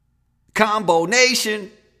Combo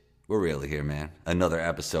Nation. We're really here, man. Another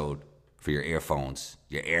episode for your earphones,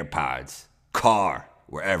 your AirPods, car,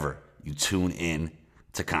 wherever you tune in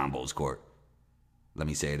to Combos Court. Let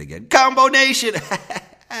me say it again. Combo Nation.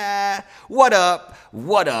 What up?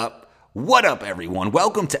 What up? What up, everyone?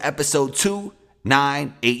 Welcome to episode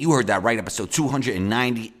 298. You heard that right. Episode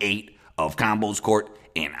 298 of Combos Court.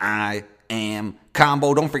 And I am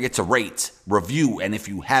Combo. Don't forget to rate, review, and if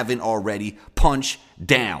you haven't already, punch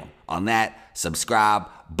down on that subscribe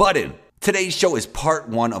button. Today's show is part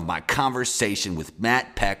one of my conversation with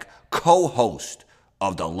Matt Peck, co-host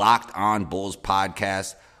of the Locked On Bulls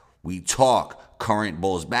podcast. We talk current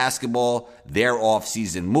Bulls basketball, their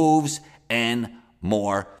offseason moves, and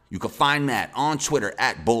more. You can find Matt on Twitter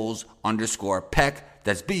at Bulls_Peck.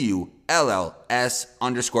 That's BULLS_PECK.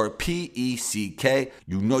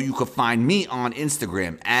 You know you can find me on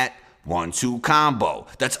Instagram at 12combo.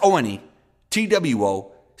 That's ONETWOCOMBO.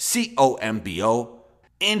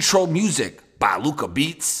 Intro music by Luca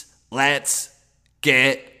Beats. Let's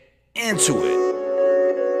get into it.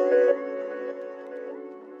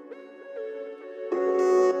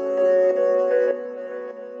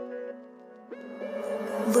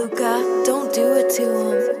 Luca, don't do it to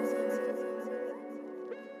him.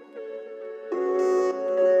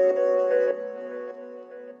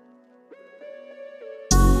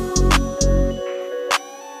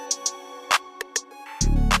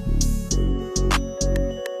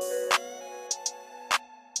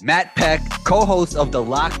 Matt Peck, co-host of the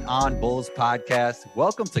Locked On Bulls podcast.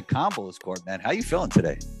 Welcome to Combos Court, man. How you feeling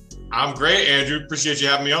today? I'm great, Andrew. Appreciate you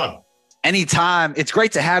having me on. Anytime. It's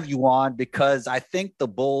great to have you on because I think the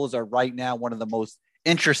Bulls are right now one of the most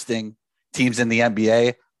interesting teams in the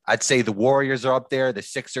NBA. I'd say the Warriors are up there, the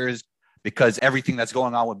Sixers, because everything that's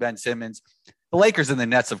going on with Ben Simmons. The Lakers and the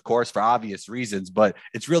Nets, of course, for obvious reasons. But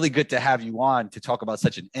it's really good to have you on to talk about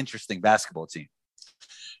such an interesting basketball team.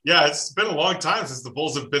 Yeah, it's been a long time since the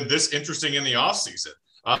Bulls have been this interesting in the offseason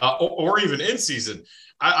or even in season.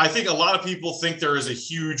 I think a lot of people think there is a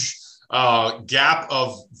huge gap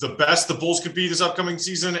of the best the Bulls could be this upcoming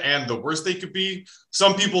season and the worst they could be.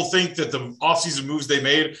 Some people think that the offseason moves they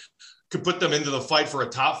made could put them into the fight for a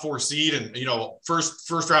top four seed and,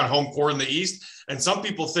 first round home court in the East. And some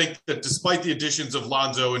people think that despite the additions of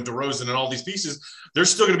Lonzo and DeRozan and all these pieces, they're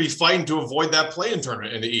still going to be fighting to avoid that play-in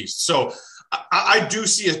tournament in the East. So I do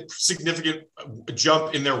see a significant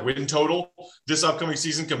jump in their win total this upcoming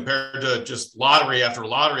season compared to just lottery after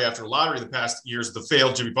lottery after lottery the past years, the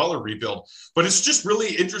failed Jimmy Butler rebuild. But it's just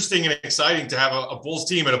really interesting and exciting to have a Bulls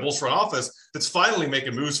team and a Bulls front office that's finally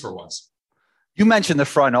making moves for once. You mentioned the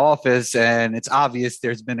front office, and it's obvious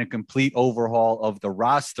there's been a complete overhaul of the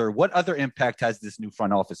roster. What other impact has this new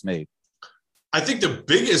front office made? I think the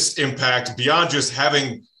biggest impact, beyond just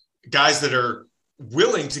having guys that are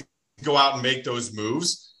willing to go out and make those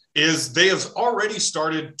moves, is they have already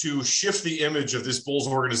started to shift the image of this Bulls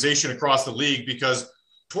organization across the league, because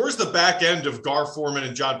towards the back end of Gar Forman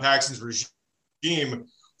and John Paxson's regime,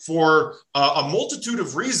 for a multitude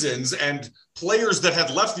of reasons and players that had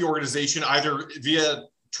left the organization either via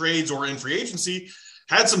trades or in free agency,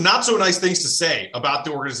 had some not so nice things to say about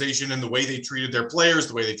the organization and the way they treated their players,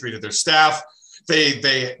 the way they treated their staff.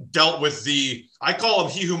 They dealt with I call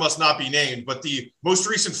him he who must not be named, but the most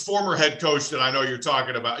recent former head coach that I know you're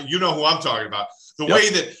talking about, you know who I'm talking about, the way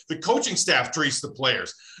that the coaching staff treats the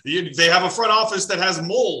players. They have a front office that has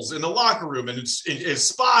moles in the locker room and it's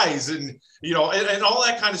spies and all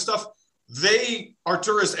that kind of stuff.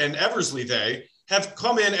 Arturas and Eversley, they have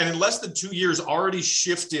come in and in less than 2 years already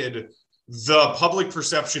shifted the public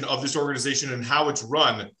perception of this organization and how it's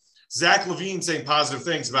run. Zach LaVine saying positive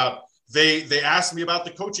things about, they asked me about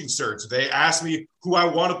the coaching search. They asked me who I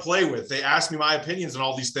want to play with. They asked me my opinions on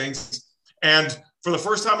all these things. And for the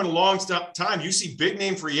first time in a long time, you see big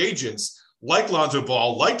name free agents like Lonzo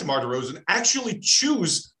Ball, like DeMar DeRozan, actually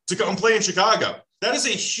choose to come play in Chicago. That is a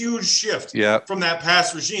huge shift from that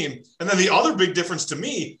past regime. And then the other big difference to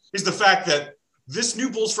me is the fact that this new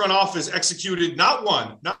Bulls front office executed not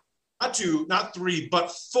one, not two, not three,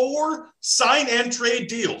 but 4 sign and trade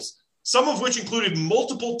deals, some of which included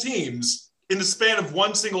multiple teams in the span of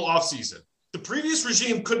one single offseason. The previous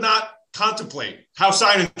regime could not contemplate how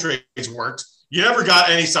sign and trades worked. You never got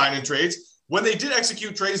any sign and trades. When they did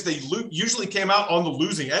execute trades, they usually came out on the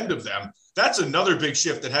losing end of them. That's another big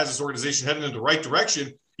shift that has this organization heading in the right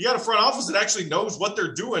direction. You got a front office that actually knows what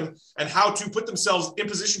they're doing and how to put themselves in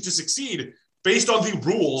position to succeed based on the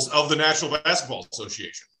rules of the National Basketball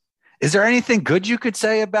Association. Is there anything good you could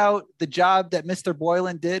say about the job that Mr.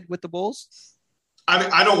 Boylen did with the Bulls? I mean,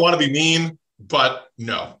 I don't want to be mean, but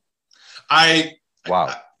no.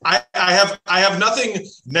 I have nothing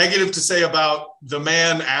negative to say about the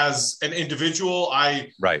man as an individual.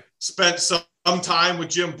 I spent some time with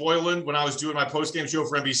Jim Boylan when I was doing my post-game show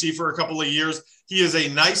for NBC for a couple of years. He is a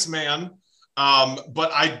nice man,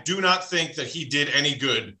 but I do not think that he did any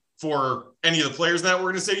good for any of the players in that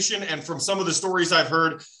organization. And from some of the stories I've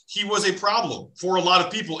heard, he was a problem for a lot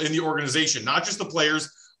of people in the organization, not just the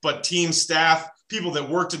players, but team staff, people that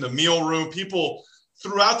worked in the meal room, people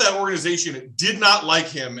throughout that organization did not like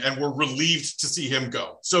him and were relieved to see him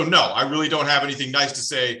go. So no, I really don't have anything nice to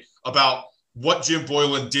say about what Jim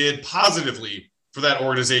Boylan did positively for that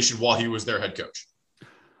organization while he was their head coach.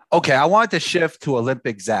 Okay, I want to shift to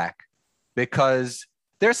Olympic Zach because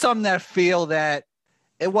there's some that feel that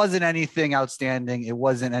it wasn't anything outstanding. It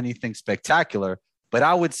wasn't anything spectacular, but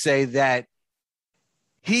I would say that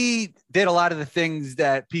he did a lot of the things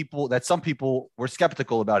that some people were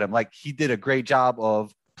skeptical about him. Like he did a great job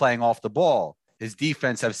of playing off the ball. His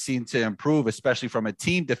defense have seemed to improve, especially from a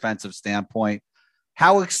team defensive standpoint.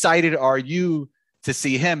 How excited are you to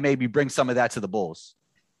see him maybe bring some of that to the Bulls?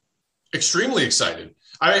 Extremely excited.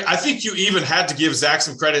 I think you even had to give Zach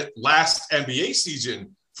some credit last NBA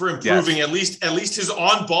season for improving. Yes. At least his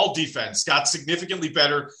on-ball defense got significantly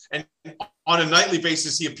better. And on a nightly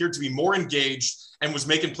basis, he appeared to be more engaged and was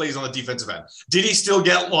making plays on the defensive end. Did he still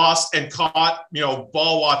get lost and caught,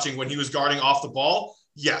 ball watching when he was guarding off the ball?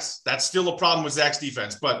 Yes, that's still a problem with Zach's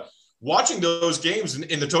defense. But watching those games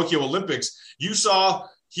in the Tokyo Olympics, you saw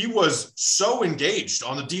he was so engaged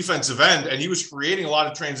on the defensive end, and he was creating a lot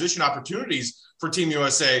of transition opportunities for Team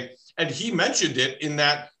USA. And he mentioned it in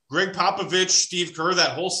that Greg Popovich, Steve Kerr,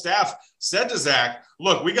 that whole staff said to Zach,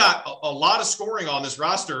 look, we got a lot of scoring on this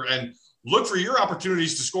roster, and look for your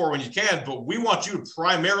opportunities to score when you can, but we want you to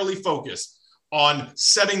primarily focus on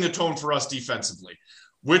setting the tone for us defensively,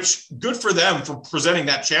 which good for them for presenting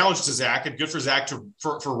that challenge to Zach, and good for Zach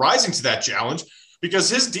for rising to that challenge, because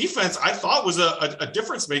his defense, I thought, was a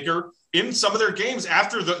difference maker in some of their games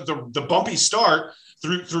after the bumpy start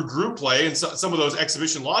through group play and some of those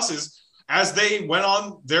exhibition losses. As they went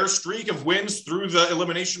on their streak of wins through the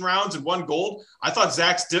elimination rounds and won gold, I thought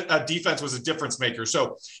Zach's defense was a difference maker.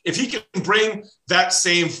 So if he can bring that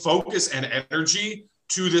same focus and energy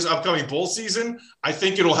to this upcoming bowl season, I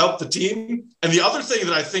think it'll help the team. And the other thing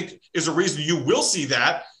that I think is a reason you will see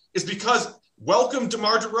that is because welcome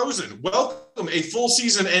DeMar DeRozan, welcome a full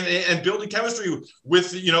season and building chemistry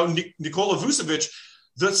with, Nikola Vucevic.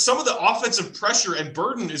 Some of the offensive pressure and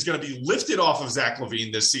burden is going to be lifted off of Zach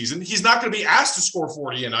LaVine this season. He's not going to be asked to score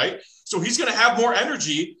 40 a night. So he's going to have more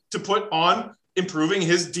energy to put on improving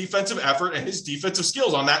his defensive effort and his defensive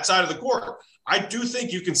skills on that side of the court. I do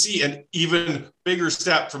think you can see an even bigger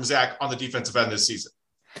step from Zach on the defensive end this season.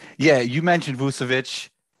 Yeah, you mentioned Vucevic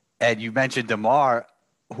and you mentioned DeMar.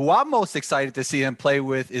 Who I'm most excited to see him play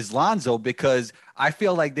with is Lonzo, because I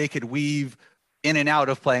feel like they could weave in and out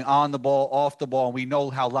of playing on the ball, off the ball. And we know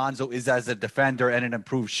how Lonzo is as a defender and an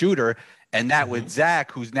improved shooter. And that with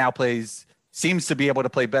Zach, who's now seems to be able to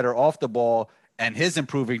play better off the ball, and his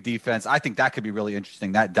improving defense, I think that could be really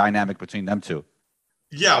interesting, that dynamic between them two.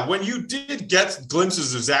 Yeah, when you did get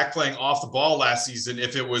glimpses of Zach playing off the ball last season,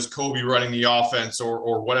 if it was Kobe running the offense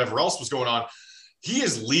or whatever else was going on, he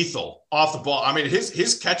is lethal off the ball. I mean,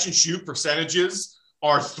 his catch and shoot percentages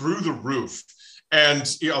are through the roof. And,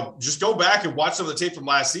 just go back and watch some of the tape from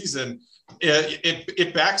last season.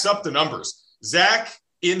 It backs up the numbers. Zach,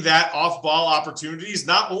 in that off-ball opportunities,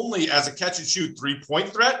 not only as a catch-and-shoot three-point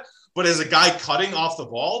threat, but as a guy cutting off the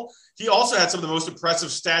ball, he also had some of the most impressive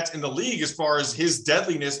stats in the league as far as his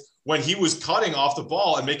deadliness when he was cutting off the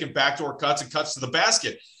ball and making backdoor cuts and cuts to the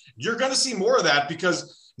basket. You're going to see more of that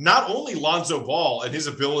because not only Lonzo Ball and his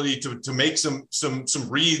ability to make some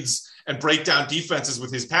reads and break down defenses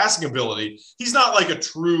with his passing ability. He's not like a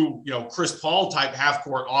true, Chris Paul type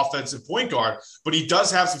half-court offensive point guard, but he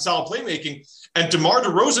does have some solid playmaking. And DeMar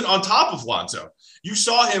DeRozan on top of Lonzo. You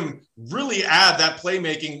saw him really add that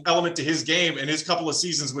playmaking element to his game in his couple of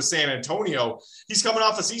seasons with San Antonio. He's coming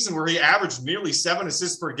off a season where he averaged nearly 7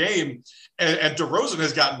 assists per game, and DeRozan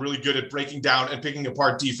has gotten really good at breaking down and picking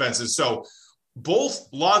apart defenses. So both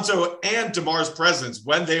Lonzo and DeMar's presence,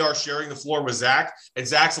 when they are sharing the floor with Zach, and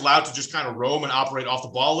Zach's allowed to just kind of roam and operate off the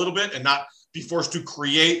ball a little bit and not be forced to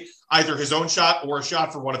create either his own shot or a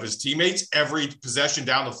shot for one of his teammates every possession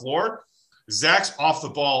down the floor, Zach's off the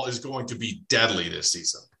ball is going to be deadly this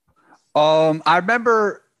season. I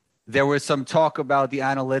remember there was some talk about the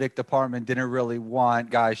analytic department didn't really want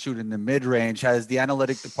guys shooting the mid-range. Has the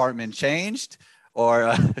analytic department changed?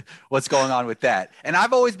 Or what's going on with that? And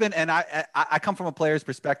I've always been, and I come from a player's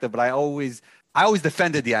perspective, but I always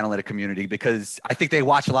defended the analytic community because I think they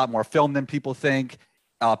watch a lot more film than people think.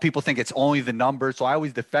 People think it's only the numbers, so I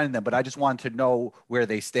always defend them, but I just wanted to know where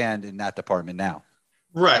they stand in that department now.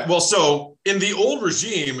 Right. Well, so in the old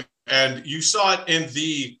regime, and you saw it in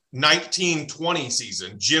the 1920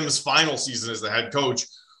 season, Jim's final season as the head coach,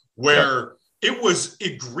 where it was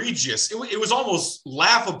egregious. It was almost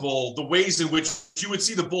laughable the ways in which you would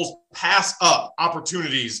see the Bulls pass up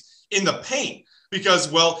opportunities in the paint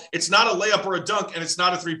because, well, it's not a layup or a dunk and it's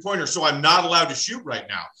not a three-pointer, so I'm not allowed to shoot right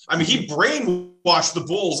now. I mean, he brainwashed the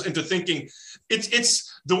Bulls into thinking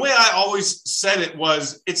it's the way I always said it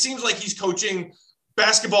was, it seems like he's coaching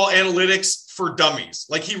basketball analytics for dummies.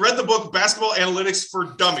 Like he read the book Basketball Analytics for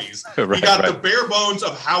Dummies. Right, he got the bare bones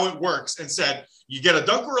of how it works and said, you get a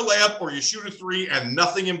dunk or a layup or you shoot a three and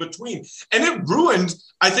nothing in between. And it ruined,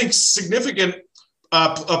 I think, significant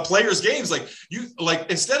players' games. Like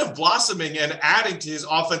instead of blossoming and adding to his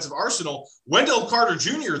offensive arsenal, Wendell Carter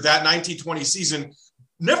Jr. that 1920 season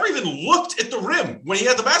never even looked at the rim when he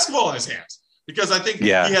had the basketball in his hands. Because I think he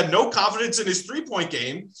had no confidence in his three-point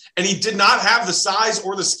game, and he did not have the size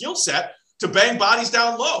or the skill set to bang bodies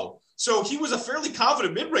down low. So he was a fairly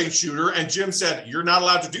confident mid-range shooter, and Jim said, you're not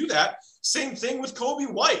allowed to do that. Same thing with Kobe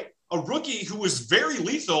White, a rookie who was very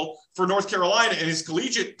lethal for North Carolina in his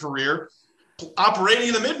collegiate career, operating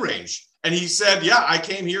in the mid-range. And he said, I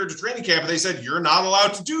came here to training camp, and they said, you're not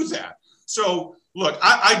allowed to do that. So, look,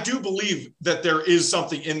 I do believe that there is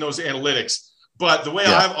something in those analytics. But the way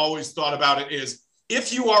I've always thought about it is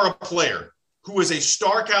if you are a player who is a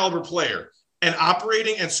star caliber player and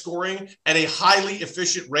operating and scoring at a highly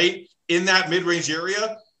efficient rate in that mid-range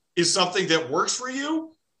area is something that works for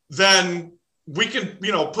you, then we can,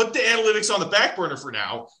 put the analytics on the back burner for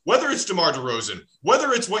now, whether it's DeMar DeRozan,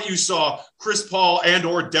 whether it's what you saw Chris Paul and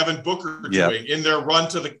or Devin Booker doing in their run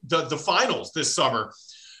to the finals this summer.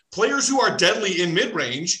 Players who are deadly in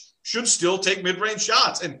mid-range should still take mid-range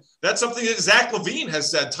shots. And that's something that Zach LaVine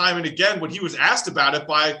has said time and again when he was asked about it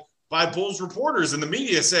by Bulls reporters in the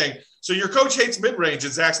media saying, so your coach hates mid-range.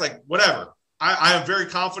 And Zach's like, whatever. I am very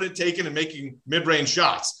confident taking and making mid-range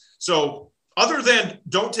shots. So other than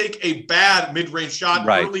don't take a bad mid-range shot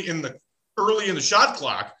early in the shot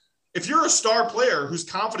clock, if you're a star player who's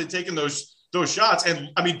confident taking those shots, and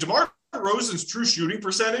I mean, DeMar DeRozan's true shooting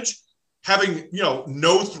percentage, having,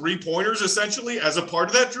 no three-pointers essentially as a part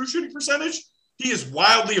of that true shooting percentage, he is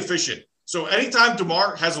wildly efficient. So anytime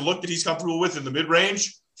DeMar has a look that he's comfortable with in the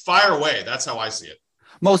mid-range, fire away. That's how I see it.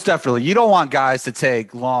 Most definitely. You don't want guys to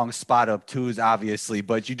take long spot-up twos, obviously,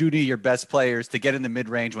 but you do need your best players to get in the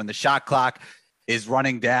mid-range when the shot clock is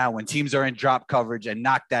running down, when teams are in drop coverage and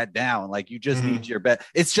knock that down. Like you just need your best.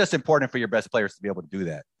 It's just important for your best players to be able to do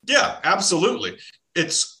that. Yeah, absolutely.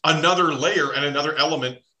 It's another layer and another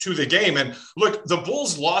element to the game. And look, the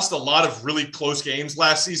Bulls lost a lot of really close games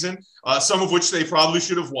last season, some of which they probably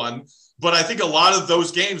should have won. But I think a lot of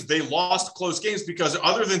those games, they lost close games because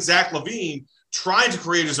other than Zach LaVine trying to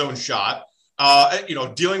create his own shot,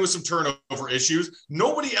 dealing with some turnover issues,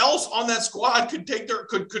 nobody else on that squad could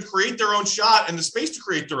create their own shot and the space to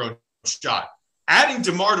create their own shot. Adding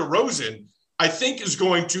DeMar DeRozan, I think, is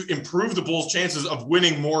going to improve the Bulls' chances of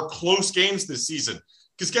winning more close games this season.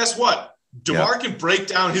 Because guess what? DeMar can break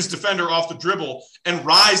down his defender off the dribble and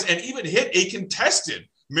rise and even hit a contested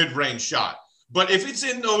mid-range shot. But if it's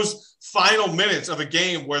in those final minutes of a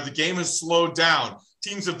game where the game has slowed down,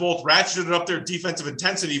 teams have both ratcheted up their defensive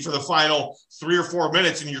intensity for the final 3 or 4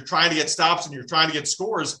 minutes, and you're trying to get stops and you're trying to get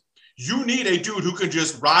scores, you need a dude who can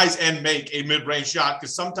just rise and make a mid-range shot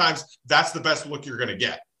because sometimes that's the best look you're going to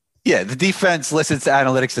get. Yeah, the defense listens to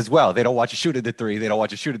analytics as well. They don't want you shoot at the three. They don't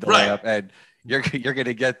want you shoot at the layup, and you're going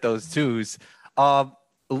to get those twos.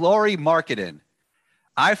 Lauri Markkanen,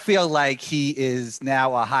 I feel like he is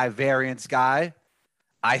now a high variance guy.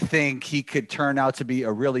 I think he could turn out to be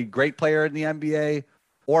a really great player in the NBA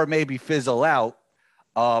or maybe fizzle out.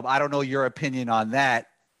 I don't know your opinion on that.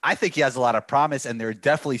 I think he has a lot of promise, and there's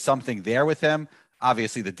definitely something there with him.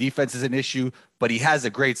 Obviously, the defense is an issue, but he has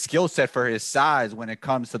a great skill set for his size when it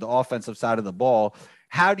comes to the offensive side of the ball.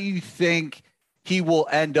 How do you think he will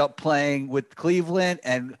end up playing with Cleveland,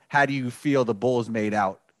 and how do you feel the Bulls made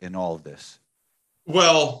out in all of this?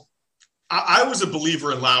 Well, I was a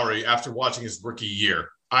believer in Lowry after watching his rookie year.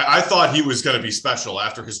 I thought he was going to be special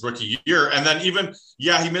after his rookie year. And then even,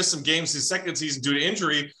 he missed some games his second season due to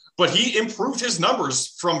injury, but he improved his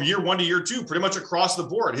numbers from year 1 to year 2 pretty much across the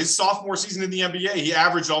board. His sophomore season in the NBA, he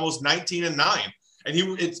averaged almost 19 and 9, and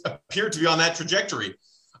it appeared to be on that trajectory.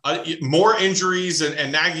 More injuries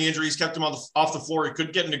and nagging injuries kept him off the floor. He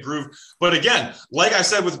couldn't get in the groove. But again, like I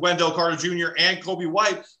said with Wendell Carter Jr. and Kobe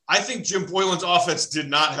White, I think Jim Boylan's offense did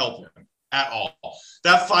not help him. at all.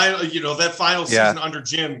 That final season under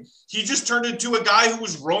Jim, he just turned into a guy who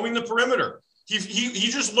was roaming the perimeter. He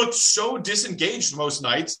just looked so disengaged most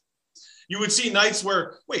nights. You would see nights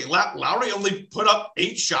where, Lowry only put up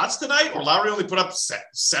 8 shots tonight, or Lowry only put up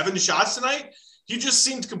 7 shots tonight. He just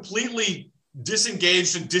seemed completely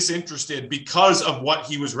disengaged and disinterested because of what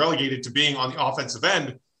he was relegated to being on the offensive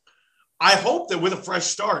end. I hope that with a fresh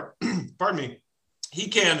start, he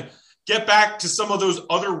can get back to some of those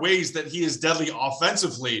other ways that he is deadly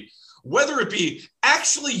offensively, whether it be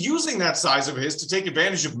actually using that size of his to take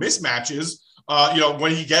advantage of mismatches,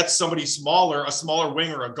 when he gets somebody smaller, a smaller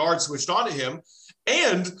wing or a guard switched onto him,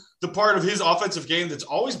 and the part of his offensive game that's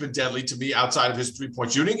always been deadly to me outside of his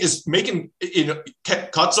three-point shooting is making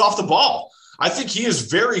cuts off the ball. I think he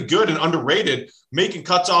is very good and underrated making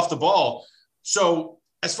cuts off the ball. So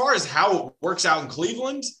as far as how it works out in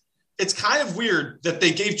Cleveland, it's kind of weird that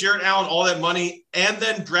they gave Jarrett Allen all that money and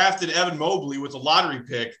then drafted Evan Mobley with a lottery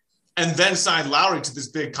pick and then signed Lowry to this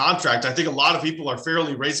big contract. I think a lot of people are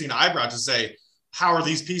fairly raising an eyebrow to say, how are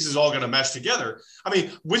these pieces all going to mesh together? I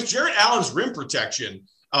mean, with Jarrett Allen's rim protection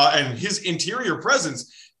and his interior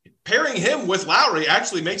presence, pairing him with Lowry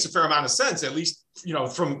actually makes a fair amount of sense, at least,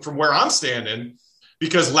 from where I'm standing,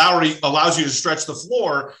 because Lowry allows you to stretch the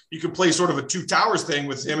floor. You can play sort of a 2 towers thing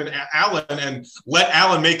with him and Allen and let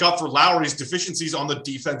Allen make up for Lowry's deficiencies on the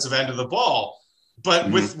defensive end of the ball.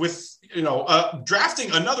 But with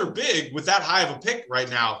drafting another big with that high of a pick right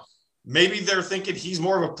now, maybe they're thinking he's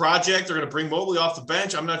more of a project. They're going to bring Mobley off the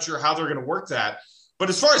bench. I'm not sure how they're going to work that. But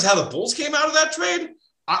as far as how the Bulls came out of that trade,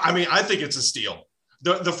 I think it's a steal.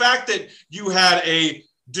 The fact that you had a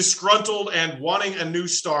disgruntled and wanting a new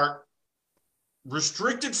start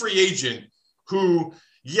restricted free agent who,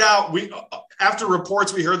 after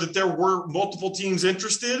reports, we heard that there were multiple teams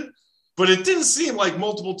interested, but it didn't seem like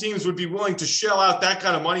multiple teams would be willing to shell out that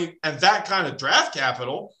kind of money and that kind of draft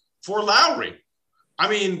capital for Lowry. I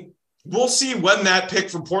mean, we'll see when that pick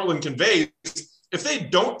from Portland conveys. If they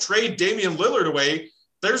don't trade Damian Lillard away,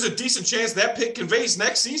 there's a decent chance that pick conveys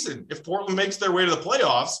next season if Portland makes their way to the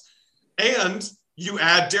playoffs. And you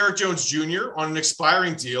add Derrick Jones Jr. on an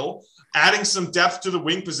expiring deal, adding some depth to the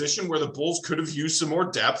wing position where the Bulls could have used some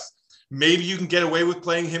more depth. Maybe you can get away with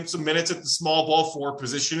playing him some minutes at the small ball 4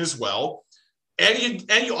 position as well. And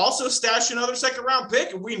you also stash another second-round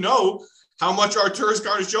pick. And we know how much Arturas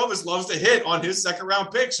Karnisovas loves to hit on his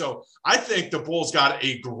second-round pick. So I think the Bulls got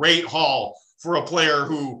a great haul for a player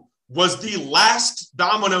who was the last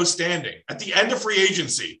domino standing at the end of free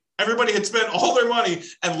agency. Everybody had spent all their money,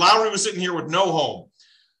 and Lowry was sitting here with no home.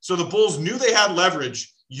 So the Bulls knew they had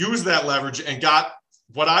leverage, used that leverage, and got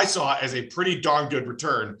what I saw as a pretty darn good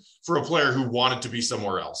return for a player who wanted to be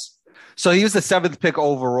somewhere else. So he was the 7th pick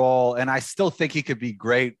overall, and I still think he could be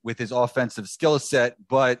great with his offensive skill set,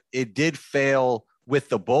 but it did fail with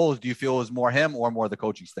the Bulls. Do you feel it was more him or more the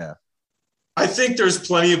coaching staff? I think there's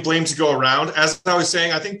plenty of blame to go around. As I was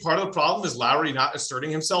saying, I think part of the problem is Lowry not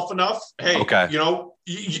asserting himself enough. Hey,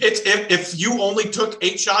 if you only took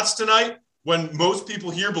 8 shots tonight, when most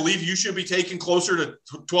people here believe you should be taking closer to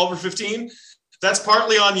 12 or 15, that's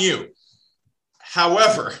partly on you.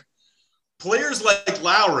 However, players like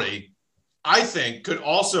Lowry, I think, could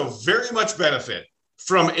also very much benefit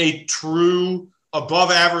from a true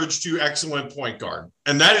above average to excellent point guard.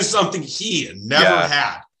 And that is something he never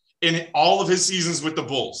had in all of his seasons with the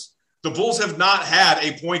Bulls. The Bulls have not had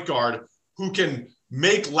a point guard who can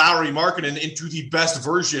make Lauri Markkanen into the best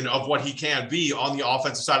version of what he can be on the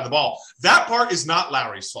offensive side of the ball. That part is not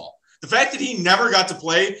Lowry's fault. The fact that he never got to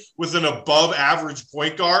play with an above average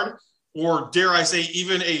point guard, or dare I say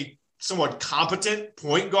even a somewhat competent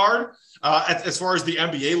point guard as far as the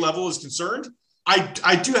NBA level is concerned,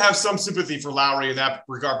 I do have some sympathy for Lowry in that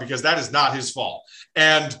regard, because that is not his fault.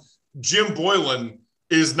 And Jim Boylen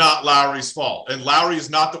is not Lowry's fault. And Lowry is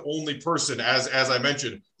not the only person, as I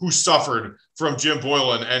mentioned, who suffered from Jim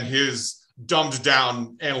Boylen and his dumbed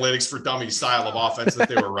down analytics for dummies style of offense that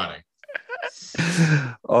they were running.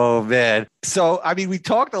 Oh, man. So, I mean, we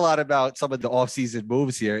talked a lot about some of the offseason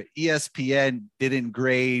moves here. ESPN didn't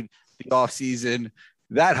grade the offseason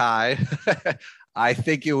that high. I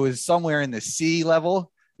think it was somewhere in the C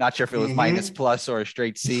level. Not sure if it was minus plus or a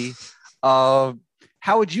straight C.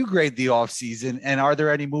 How would you grade the offseason? And are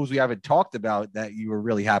there any moves we haven't talked about that you were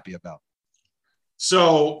really happy about?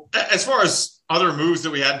 So as far as other moves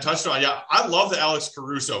that we hadn't touched on, I love the Alex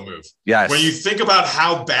Caruso move. Yes. When you think about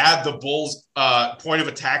how bad the Bulls' point of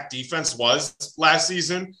attack defense was last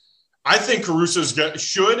season, I think Caruso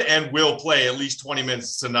should and will play at least 20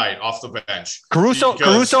 minutes tonight off the bench.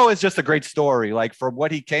 Caruso is just a great story. Like, from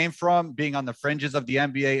what he came from, being on the fringes of the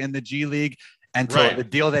NBA and the G League, And to Right. the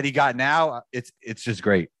deal that he got now, it's just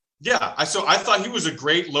great. Yeah, I thought he was a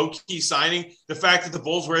great low-key signing. The fact that the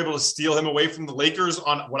Bulls were able to steal him away from the Lakers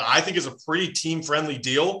on what I think is a pretty team-friendly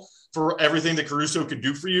deal for everything that Caruso could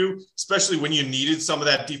do for you, especially when you needed some of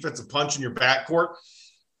that defensive punch in your backcourt.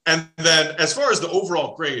 And then as far as the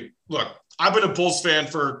overall grade, look, I've been a Bulls fan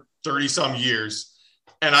for 30-some years,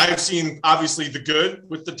 and I've seen, obviously, the good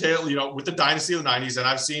with the tail, with the dynasty of the 90s, and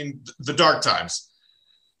I've seen the dark times.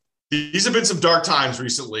 These have been some dark times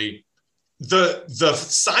recently. The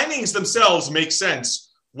signings themselves make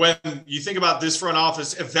sense when you think about this front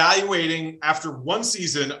office evaluating after one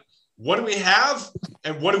season, what do we have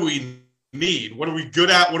and what do we need? What are we good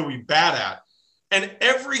at? What are we bad at? And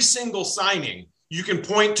every single signing, you can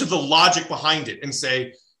point to the logic behind it and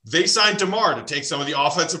say, they signed DeMar to take some of the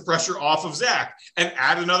offensive pressure off of Zach and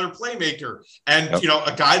add another playmaker and,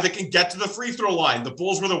 a guy that can get to the free throw line. The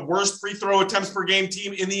Bulls were the worst free throw attempts per game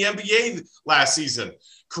team in the NBA last season.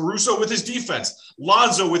 Caruso with his defense,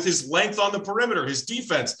 Lonzo with his length on the perimeter, his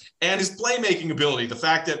defense, and his playmaking ability. The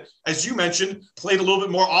fact that, as you mentioned, played a little bit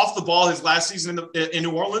more off the ball his last season in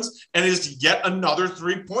New Orleans and is yet another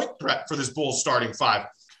three-point threat for this Bulls starting five.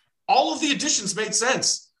 All of the additions made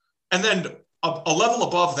sense. And then a level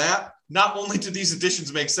above that, not only did these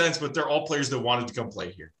additions make sense, but they're all players that wanted to come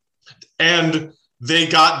play here. And they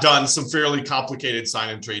got done some fairly complicated sign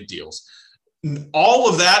and trade deals. All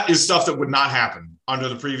of that is stuff that would not happen under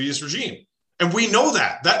the previous regime. And we know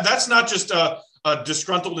that. That's not just a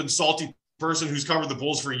disgruntled and salty person who's covered the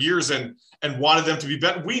Bulls for years and wanted them to be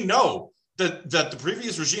better. We know that the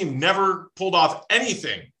previous regime never pulled off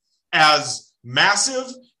anything as massive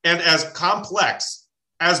and as complex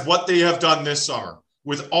as what they have done this summer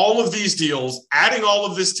with all of these deals, adding all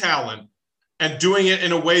of this talent and doing it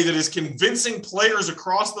in a way that is convincing players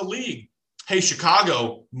across the league, hey,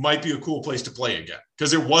 Chicago might be a cool place to play again,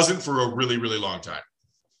 because it wasn't for a really, really long time.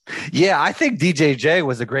 Yeah, I think DJJ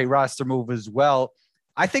was a great roster move as well.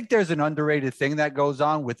 I think there's an underrated thing that goes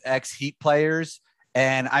on with ex-Heat players.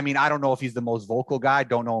 And I mean, I don't know if he's the most vocal guy,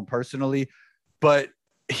 don't know him personally, but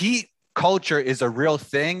Heat culture is a real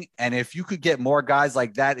thing. And if you could get more guys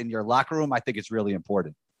like that in your locker room, I think it's really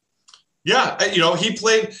important. Yeah, he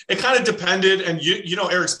played, it kind of depended. And,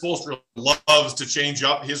 Eric Spoelstra loves to change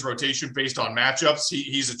up his rotation based on matchups.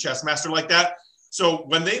 He's a chess master like that. So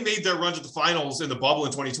when they made their run to the finals in the bubble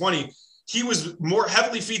in 2020, he was more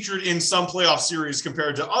heavily featured in some playoff series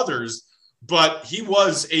compared to others, but he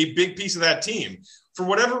was a big piece of that team. For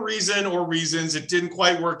whatever reason or reasons, it didn't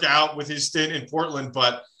quite work out with his stint in Portland,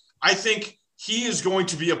 but I think he is going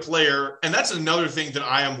to be a player, and that's another thing that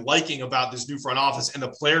I am liking about this new front office and the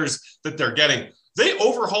players that they're getting. They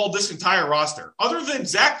overhauled this entire roster. Other than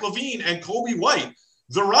Zach LaVine and Coby White,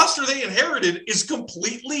 the roster they inherited is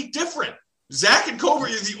completely different. Zach and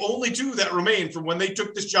Coby are the only two that remain from when they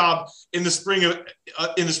took this job in the spring of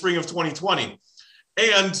 2020,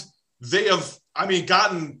 and they have,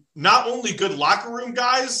 gotten not only good locker room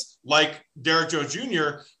guys like Derrick Jones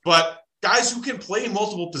Jr., but guys who can play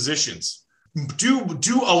multiple positions, do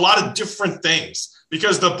a lot of different things,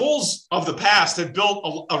 because the Bulls of the past had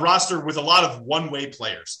built a roster with a lot of one-way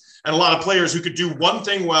players and a lot of players who could do one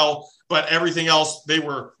thing well, but everything else, they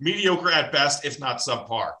were mediocre at best, if not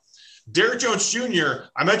subpar. Derrick Jones Jr.,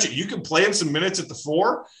 I mentioned, you can play him some minutes at the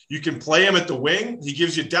 4. You can play him at the wing. He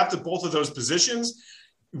gives you depth at both of those positions.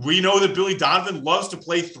 We know that Billy Donovan loves to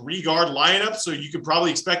play 3-guard lineups, so you can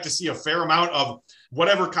probably expect to see a fair amount of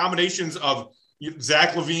whatever combinations of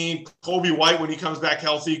Zach LaVine, Coby White when he comes back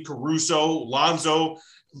healthy, Caruso, Lonzo,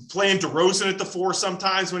 playing DeRozan at the 4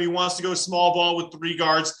 sometimes when he wants to go small ball with 3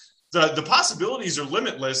 guards. The possibilities are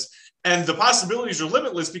limitless, and the possibilities are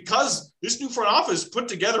limitless because this new front office put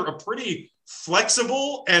together a pretty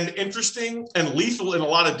flexible and interesting and lethal in a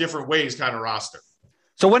lot of different ways kind of roster.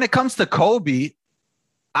 So when it comes to Coby,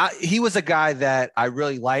 he was a guy that I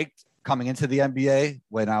really liked coming into the NBA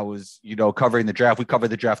when I was, covering the draft. We covered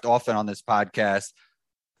the draft often on this podcast.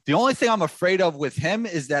 The only thing I'm afraid of with him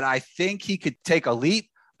is that I think he could take a leap,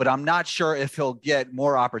 but I'm not sure if he'll get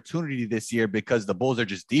more opportunity this year because the Bulls are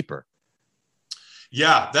just deeper.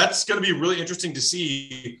 Yeah, that's going to be really interesting to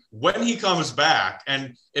see when he comes back.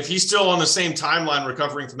 And if he's still on the same timeline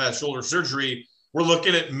recovering from that shoulder surgery, we're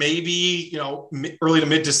looking at maybe, early to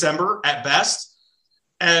mid-December at best.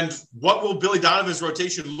 And what will Billy Donovan's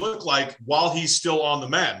rotation look like while he's still on the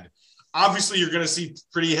mend? Obviously, you're going to see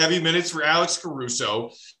pretty heavy minutes for Alex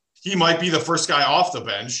Caruso. He might be the first guy off the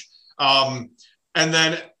bench. And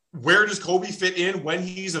then where does Coby fit in when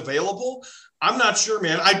he's available? I'm not sure,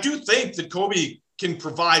 man. I do think that Coby can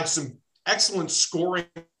provide some excellent scoring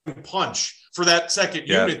punch for that second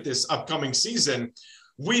unit this upcoming season.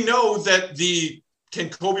 we know that the can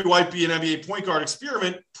Kobe White be an NBA point guard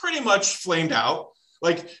experiment pretty much flamed out.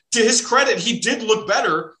 Like, to his credit, he did look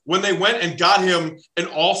better when they went and got him an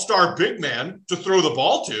all-star big man to throw the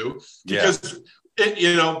ball to, because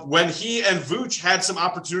when he and Vooch had some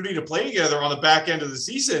opportunity to play together on the back end of the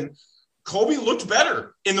season, Kobe looked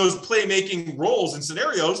better in those playmaking roles and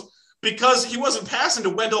scenarios because he wasn't passing to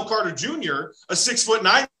Wendell Carter Jr., a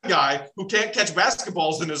 6'9" guy who can't catch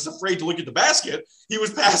basketballs and is afraid to look at the basket. He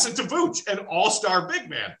was passing to Vooch, an all-star big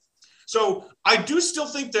man. So I do still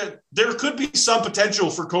think that there could be some potential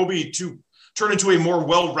for Kobe to turn into a more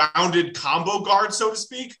well-rounded combo guard, so to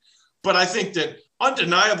speak. But I think that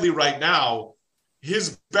undeniably right now,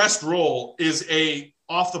 his best role is a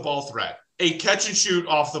off-the-ball threat, a catch-and-shoot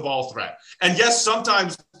off-the-ball threat. And yes,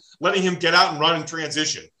 sometimes letting him get out and run in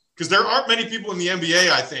transition, because there aren't many people in the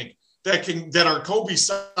NBA, I think, that are Kobe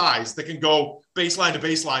size that can go baseline to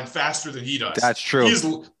baseline faster than he does. That's true.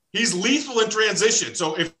 He's lethal in transition.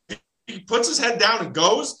 So if he puts his head down and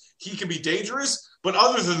goes, he can be dangerous. But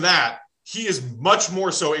other than that, he is much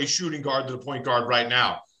more so a shooting guard than a point guard right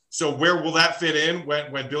now. So where will that fit in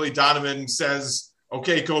when Billy Donovan says,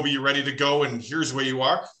 okay, Kobe, you're ready to go, and here's where you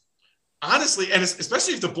are? Honestly, and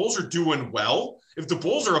especially if the Bulls are doing well, if the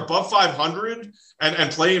Bulls are above 500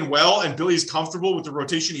 and playing well, and Billy's comfortable with the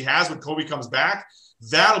rotation he has when Kobe comes back,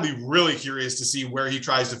 that'll be really curious to see where he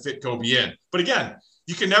tries to fit Kobe in. But again,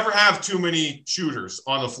 you can never have too many shooters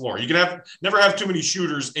on the floor. You can never have too many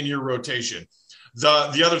shooters in your rotation.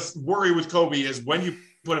 The other worry with Kobe is when you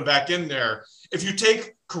put him back in there, if you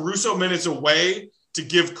take Caruso minutes away to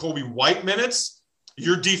give Kobe White minutes,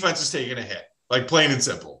 your defense is taking a hit, like plain and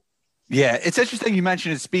simple. Yeah, it's interesting you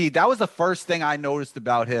mentioned his speed. That was the first thing I noticed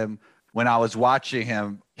about him when I was watching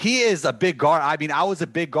him. He is a big guard. I mean, I was a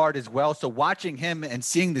big guard as well. So watching him and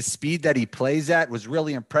seeing the speed that he plays at was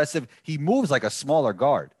really impressive. He moves like a smaller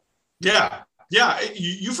guard. Yeah. Yeah.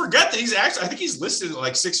 You forget that he's actually, I think he's listed at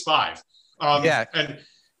like 6'5".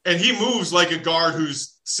 And he moves like a guard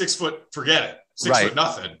who's 6 foot, forget it, 6 foot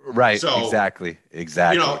nothing. Right. So, exactly.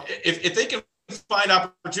 If they can find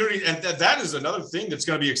opportunity, and that is another thing that's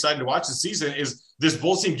going to be exciting to watch this season, is this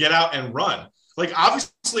Bulls team get out and run. Like,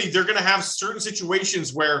 obviously, they're going to have certain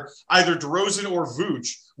situations where either DeRozan or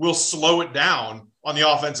Vooch will slow it down on the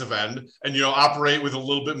offensive end and, operate with a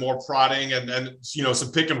little bit more prodding and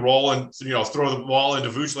some pick and roll and, throw the ball into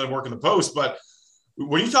Vooch, let him work in the post. But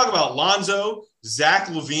when you talk about Lonzo, Zach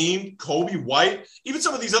LaVine, Kobe White, even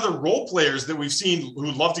some of these other role players that we've seen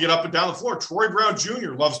who love to get up and down the floor, Troy Brown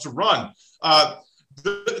Jr. loves to run.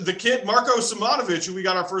 The kid, Marko Simonovic, who we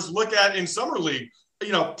got our first look at in Summer League,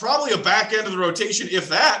 probably a back end of the rotation, if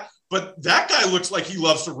that, but that guy looks like he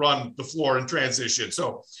loves to run the floor in transition.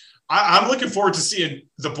 So I'm looking forward to seeing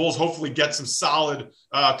the Bulls hopefully get some solid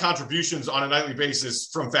contributions on a nightly basis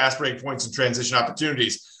from fast break points and transition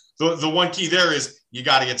opportunities. The one key there is you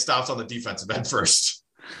got to get stops on the defensive end first.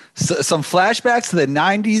 So, some flashbacks to the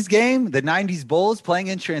 90s game, the 90s Bulls playing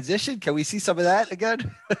in transition. Can we see some of that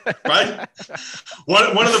again? Right?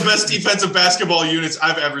 One of the best defensive basketball units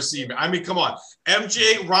I've ever seen. I mean, come on.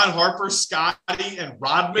 MJ, Ron Harper, Scotty, and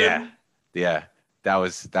Rodman. Yeah. That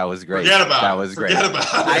was great. Forget about that was great. Forget about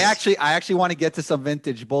it. I actually want to get to some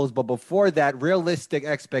vintage Bulls, but before that, realistic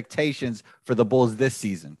expectations for the Bulls this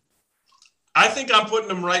season. I think I'm putting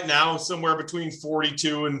them right now somewhere between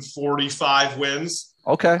 42 and 45 wins.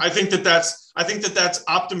 Okay. I think that's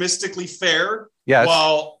optimistically fair. Yes.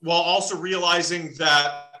 While also realizing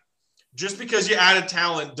that just because you added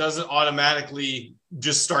talent doesn't automatically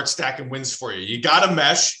just start stacking wins for you. You got to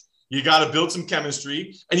mesh, you got to build some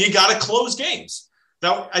chemistry, and you got to close games.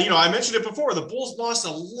 Now, I mentioned it before. The Bulls lost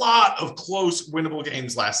a lot of close, winnable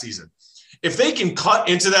games last season. If they can cut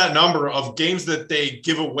into that number of games that they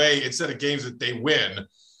give away instead of games that they win,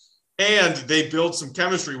 and they build some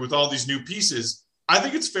chemistry with all these new pieces, I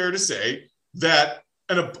think it's fair to say that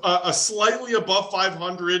a slightly above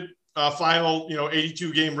 500 final,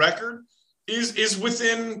 82 game record is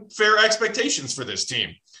within fair expectations for this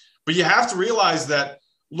team. But you have to realize that,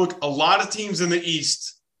 look, a lot of teams in the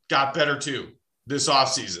East got better too this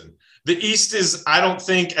offseason. The East is, I don't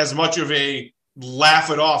think, as much of a laugh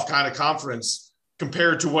it off kind of conference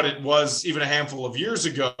compared to what it was even a handful of years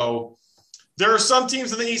ago. There are some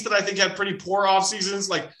teams in the East that I think had pretty poor off seasons.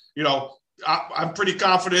 Like, I'm pretty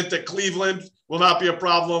confident that Cleveland will not be a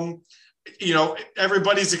problem.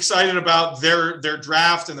 Everybody's excited about their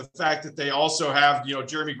draft and the fact that they also have,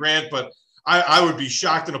 Jeremy Grant, but I would be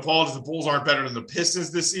shocked and appalled if the Bulls aren't better than the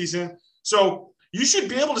Pistons this season. So you should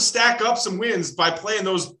be able to stack up some wins by playing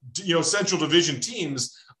those, Central Division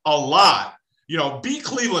teams a lot. Beat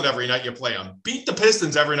Cleveland every night you play them. Beat the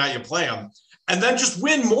Pistons every night you play them. and then just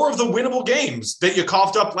win more of the winnable games that you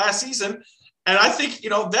coughed up last season. And I think,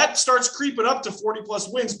 that starts creeping up to 40 plus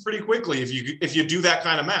wins pretty quickly if you do that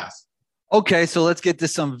kind of math. Okay, so let's get to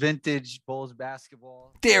some vintage Bulls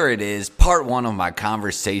basketball. There it is, part 1 of my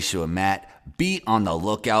conversation with Matt. Be on the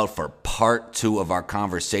lookout for part 2 of our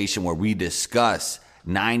conversation where we discuss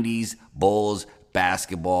 90s Bulls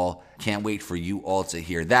basketball. Can't wait for you all to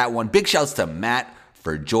hear that one. Big shouts to Matt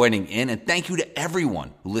for joining in, and thank you to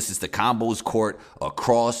everyone who listens to Combos Court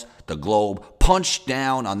across the globe. Punch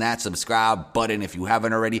down on that subscribe button if you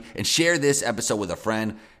haven't already, and share this episode with a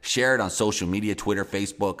friend. Share it on social media, Twitter,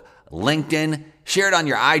 Facebook, LinkedIn. Share it on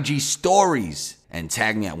your IG stories and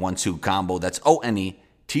tag me at 12combo. That's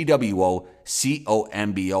ONETWOCOMBO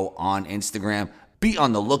on Instagram. Be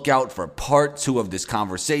on the lookout for part 2 of this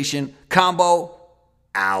conversation. Combo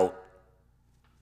out.